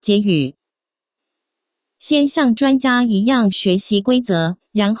结语：先像专家一样学习规则，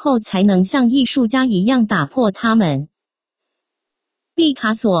然后才能像艺术家一样打破它们。毕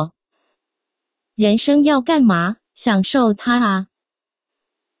卡索。人生要干嘛？享受它啊！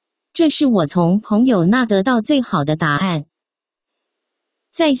这是我从朋友那得到最好的答案。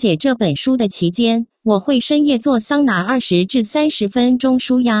在写这本书的期间，我会深夜做桑拿20至30分钟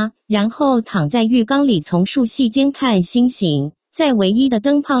舒压，然后躺在浴缸里从树隙间看星星。在唯一的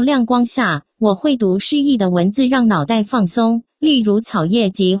灯泡亮光下，我会读诗意的文字让脑袋放松，例如草叶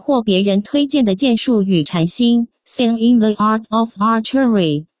集或别人推荐的剑术与禅心 Sing in the Art of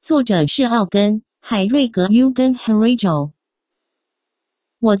Archery， 作者是奥根·海瑞格 Eugen Herrigel。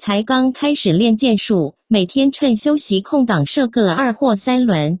我才刚开始练剑术，每天趁休息空档射个2或3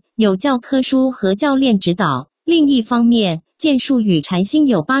轮，有教科书和教练指导。另一方面，剑术与禅心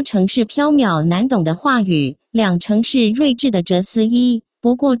有80%是缥缈难懂的话语，2%是睿智的哲思一。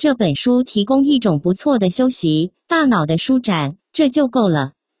不过这本书提供一种不错的休息，大脑的舒展，这就够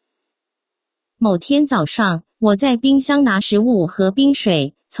了。某天早上，我在冰箱拿食物和冰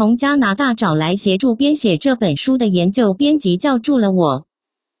水，从加拿大找来协助编写这本书的研究编辑叫住了我。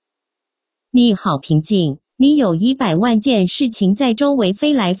你好平静，你有100万件事情在周围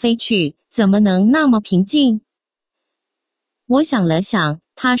飞来飞去，怎么能那么平静？我想了想，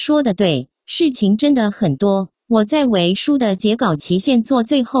他说的对，事情真的很多。我在为书的截稿期限做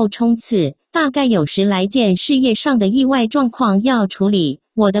最后冲刺，大概有10来件事业上的意外状况要处理。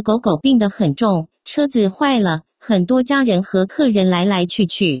我的狗狗病得很重，车子坏了，很多家人和客人来来去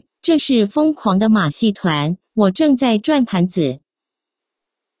去，这是疯狂的马戏团。我正在转盘子。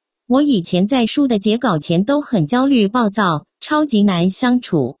我以前在书的截稿前都很焦虑暴躁，超级难相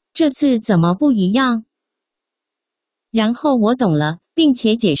处，这次怎么不一样？然后我懂了，并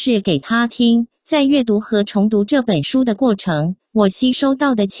且解释给他听。在阅读和重读这本书的过程，我吸收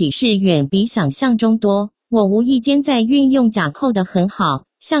到的启示远比想象中多。我无意间在运用假扣得很好，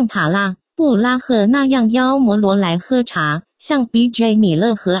像塔拉·布拉赫那样邀摩罗来喝茶，像 B.J. 米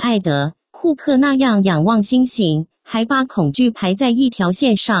勒和艾德·库克那样仰望星星，还把恐惧排在一条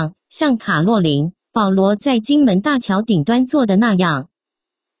线上，像卡洛琳·保罗在金门大桥顶端做的那样。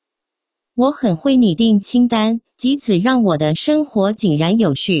我很会拟定清单，藉此让我的生活井然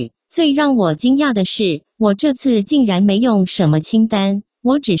有序。最让我惊讶的是，我这次竟然没用什么清单，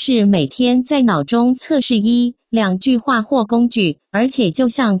我只是每天在脑中测试1、2句话或工具，而且就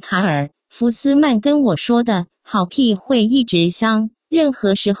像卡尔·福斯曼跟我说的，好屁会一直香，任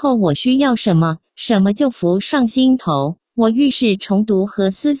何时候我需要什么，什么就浮上心头。我愈是重读和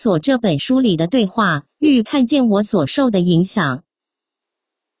思索这本书里的对话，愈看见我所受的影响。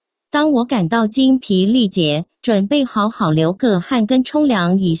当我感到精疲力竭，准备好流个汗跟冲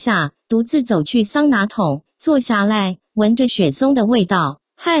凉一下，独自走去桑拿桶，坐下来，闻着雪松的味道，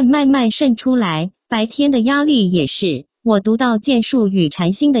汗慢慢渗出来，白天的压力也是。我读到剑术与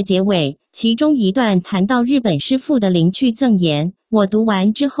禅心的结尾，其中一段谈到日本师父的灵趣赠言，我读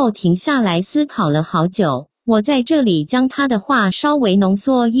完之后停下来思考了好久。我在这里将他的话稍微浓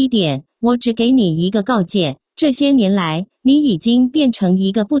缩一点，我只给你一个告诫，这些年来，你已经变成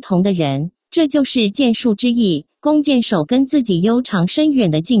一个不同的人，这就是剑术之意，弓箭手跟自己悠长深远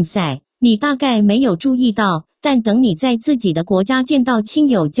的竞赛，你大概没有注意到，但等你在自己的国家见到亲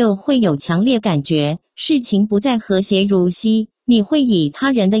友就会有强烈感觉，事情不再和谐如昔，你会以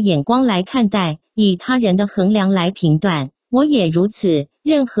他人的眼光来看待，以他人的衡量来评断。我也如此，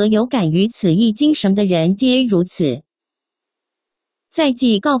任何有感于此一精神的人皆如此。在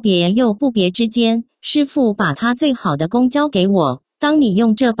既告别又不别之间，师父把他最好的弓交给我。当你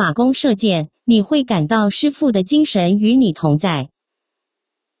用这把弓射箭，你会感到师父的精神与你同在。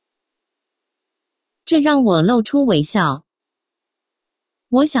这让我露出微笑。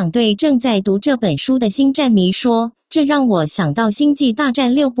我想对正在读这本书的新战迷说，这让我想到星际大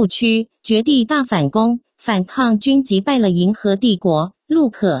战6部曲，绝地大反攻，反抗军击败了银河帝国。路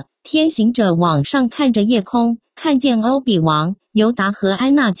克，天行者往上看着夜空，看见欧比王、尤达和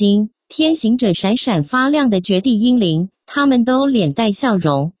安纳金。天行者闪闪发亮的绝地英灵，他们都脸带笑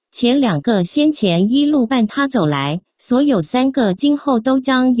容。前2个先前一路伴他走来，所有3个今后都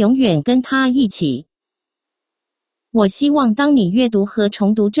将永远跟他一起。我希望当你阅读和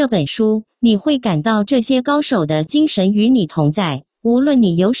重读这本书，你会感到这些高手的精神与你同在，无论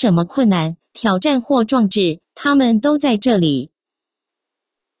你有什么困难、挑战或壮志，他们都在这里。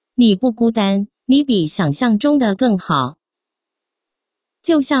你不孤单，你比想象中的更好。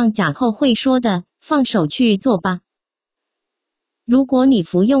就像贾寇会说的，放手去做吧。如果你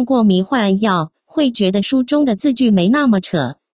服用过迷幻药，会觉得书中的字句没那么扯。